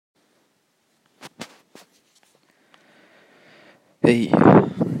Hey,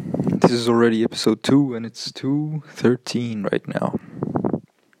 this is already episode 2 and it's 2:13 right now.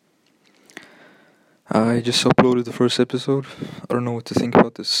 I just uploaded the first episode. I don't know what to think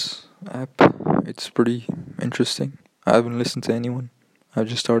about this app. It's pretty interesting. I haven't listened to anyone. I've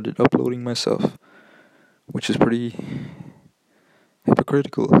just started uploading myself, which is pretty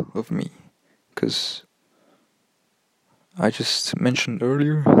hypocritical of me, because I just mentioned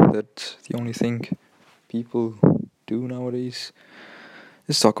earlier that the only thing people do nowadays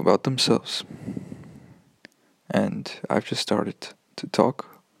is talk about themselves. And I've just started to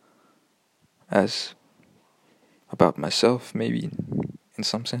talk as about myself, maybe in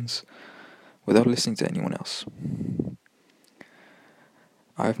some sense, without listening to anyone else.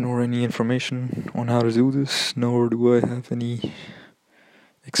 I have nor any information on how to do this, nor do I have any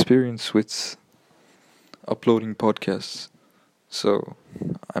experience with uploading podcasts. So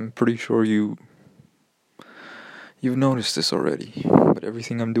I'm pretty sure you've noticed this already. But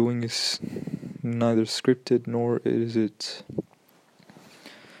everything I'm doing is neither scripted nor is it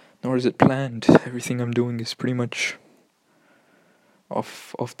planned. Everything I'm doing is pretty much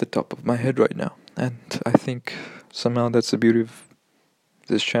off the top of my head right now. And I think somehow that's the beauty of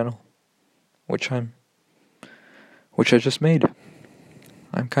this channel, which I just made.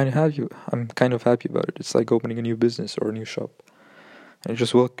 I'm kind of happy about it. It's like opening a new business or a new shop, and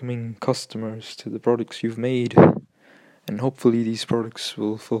just welcoming customers to the products you've made, and hopefully these products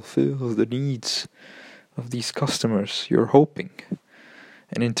will fulfill the needs of these customers you're hoping,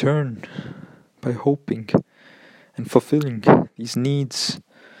 and in turn, by hoping and fulfilling these needs,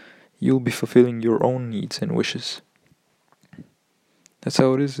 you'll be fulfilling your own needs and wishes. That's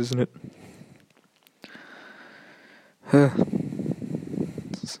how it is, isn't it?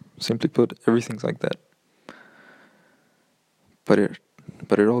 Simply put, everything's like that. But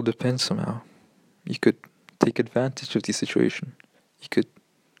it all depends somehow. You could take advantage of the situation. You could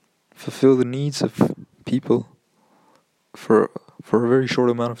fulfill the needs of people for a very short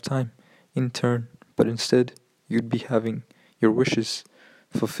amount of time in turn, but instead you'd be having your wishes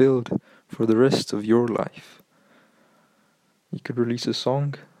fulfilled for the rest of your life. You could release a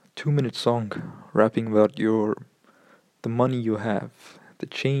song, 2-minute song, rapping about the money you have, the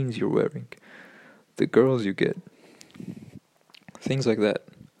chains you're wearing, the girls you get, things like that.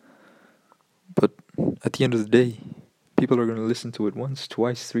 But at the end of the day, people are gonna listen to it once,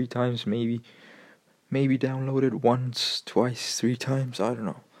 twice, 3 times, maybe download it once, twice, 3 times, I don't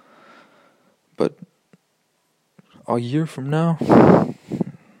know. But a year from now,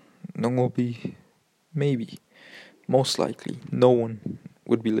 no one will be, most likely, no one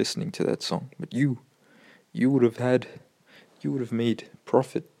would be listening to that song. But you would have made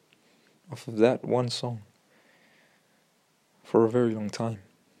profit off of that one song for a very long time,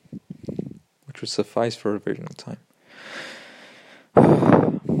 which would suffice for a very long time.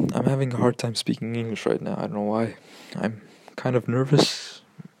 I'm having a hard time speaking English right now. I don't know why. I'm kind of nervous.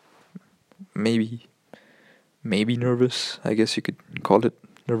 Maybe nervous. I guess you could call it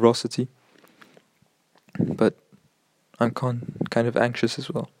nervosity. But I'm kind of anxious as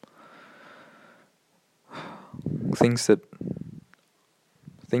well. Things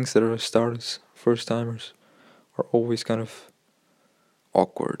that are starters, first timers, are always kind of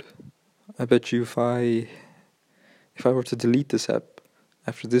awkward. I bet you if I were to delete this app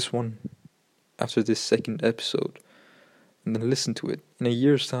after this second episode, and then listen to it in a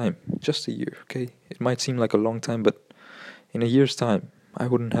year's time, just a year, okay? It might seem like a long time, but in a year's time, I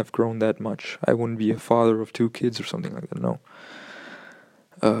wouldn't have grown that much. I wouldn't be a father of 2 kids or something like that, no.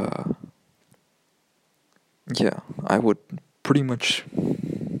 Yeah, I would pretty much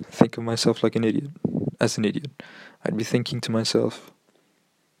think of myself like as an idiot. I'd be thinking to myself,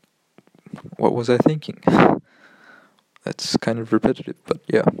 what was I thinking? That's kind of repetitive, but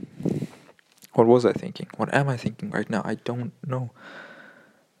yeah. What was I thinking? What am I thinking right now? I don't know.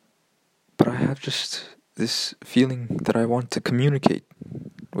 But I have just this feeling that I want to communicate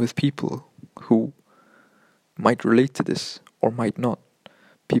with people who might relate to this or might not.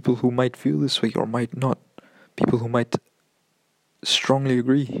 People who might feel this way or might not. People who might strongly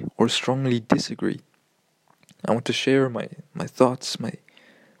agree or strongly disagree. I want to share my thoughts, my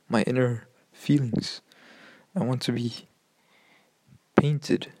inner feelings. I want to be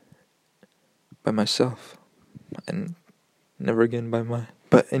painted by myself and never again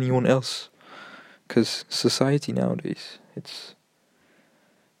by anyone else. Because society nowadays, it's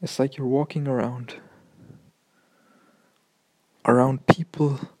like you're walking around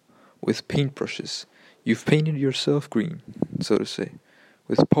people with paintbrushes. You've painted yourself green, so to say,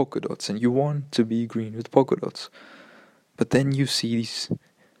 with polka dots, and you want to be green with polka dots. But then you see these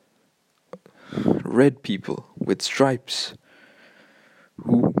red people with stripes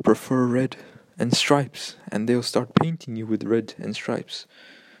who prefer red and stripes, and they'll start painting you with red and stripes,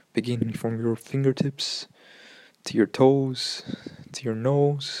 beginning from your fingertips to your toes, to your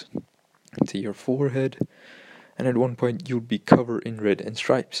nose, to your forehead, and at one point you'll be covered in red and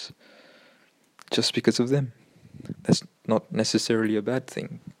stripes just because of them. That's not necessarily a bad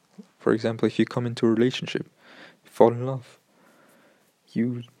thing. For example, if you come into a relationship, fall in love,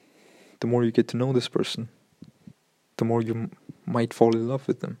 the more you get to know this person, the more you might fall in love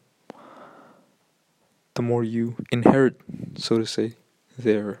with them. The more you inherit, so to say,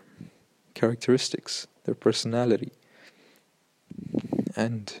 their characteristics, their personality.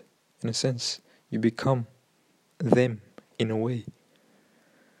 And, in a sense, you become them in a way.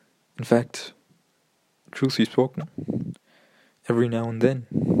 In fact, truth be spoken, every now and then,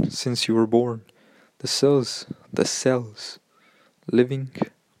 since you were born, the cells living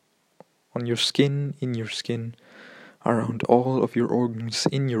on your skin, in your skin, around all of your organs,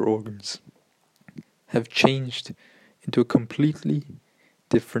 in your organs, have changed into a completely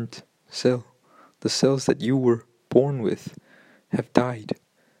different cell. The cells that you were born with have died.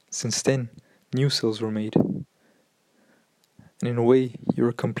 Since then, new cells were made. And in a way, you're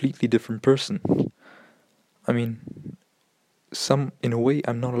a completely different person. I mean, in a way,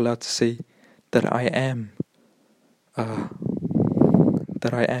 I'm not allowed to say that I am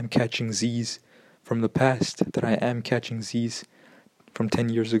catching Z's from the past, that I am catching Z's from 10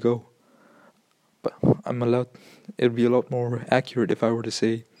 years ago. But it'd be a lot more accurate if I were to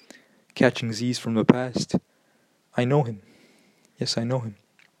say catching Z's from the past. I know him. Yes, I know him.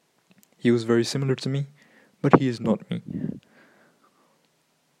 He was very similar to me, but he is not me.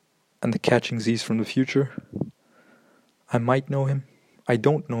 And the catching Z's from the future, I might know him. I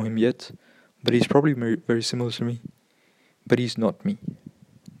don't know him yet, but he's probably very, very similar to me. But he's not me.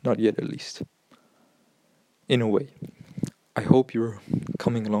 Not yet, at least. In a way. I hope you're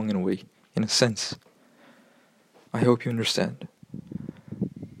coming along in a way, in a sense. I hope you understand.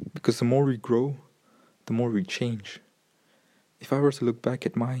 Because the more we grow, the more we change. If I were to look back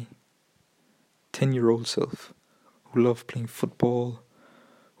at my 10-year-old self, who loved playing football,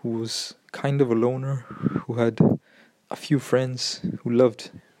 who was kind of a loner, who had a few friends, who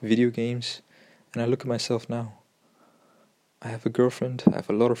loved video games, and I look at myself now. I have a girlfriend, I have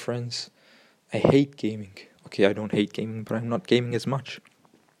a lot of friends. I hate gaming. Okay, I don't hate gaming, but I'm not gaming as much.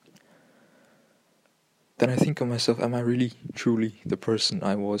 Then I think of myself, am I really, truly the person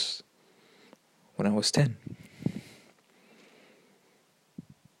I was when I was 10?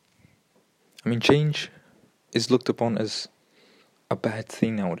 I mean, change is looked upon as a bad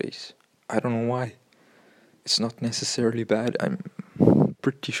thing nowadays. I don't know why. It's not necessarily bad. I'm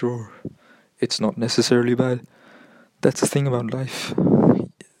pretty sure it's not necessarily bad. That's the thing about life.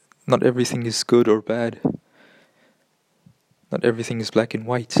 Not everything is good or bad. Not everything is black and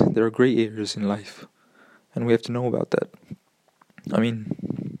white. There are gray areas in life. And we have to know about that. I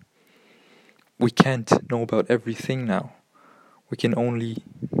mean, we can't know about everything now. We can only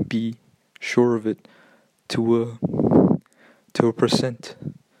be sure of it to a percent.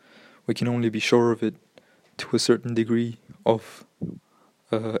 We can only be sure of it to a certain degree of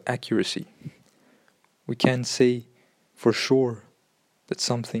accuracy. We can't say for sure that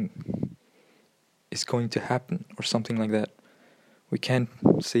something is going to happen or something like that. We can't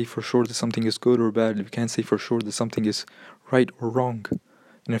say for sure that something is good or bad. We can't say for sure that something is right or wrong.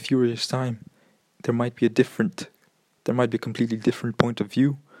 In a few years' time, there might be a completely different point of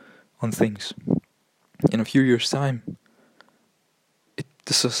view on things. In a few years' time,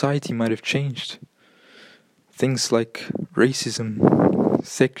 the society might have changed. Things like racism,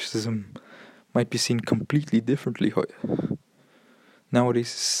 sexism might be seen completely differently.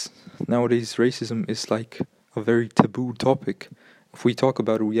 Nowadays racism is like a very taboo topic. If we talk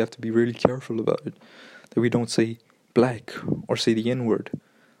about it, we have to be really careful about it. That we don't say black or say the N-word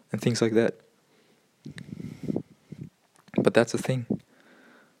and things like that. But that's the thing.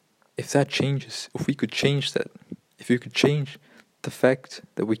 If that changes, if we could change that, if you could change the fact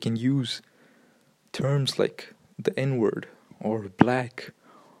that we can use terms like the N-word or black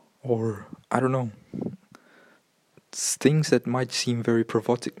or, I don't know, things that might seem very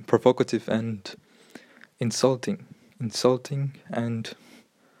provocative and insulting and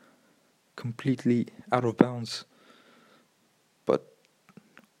completely out of bounds.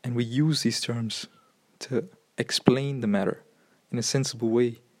 And we use these terms to explain the matter in a sensible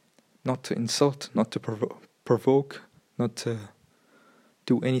way, not to insult, not to provoke, not to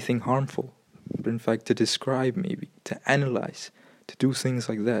do anything harmful, but in fact to describe, maybe to analyze, to do things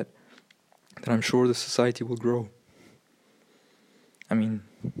like that, then I'm sure the society will grow. I mean,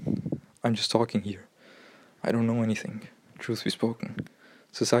 I'm just talking here. I don't know anything, truth be spoken.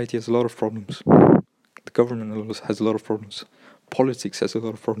 Society has a lot of problems. The government has a lot of problems. Politics has a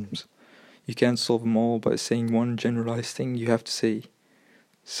lot of problems. You can't solve them all by saying one generalized thing. You have to say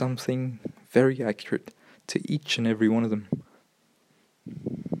something very accurate to each and every one of them.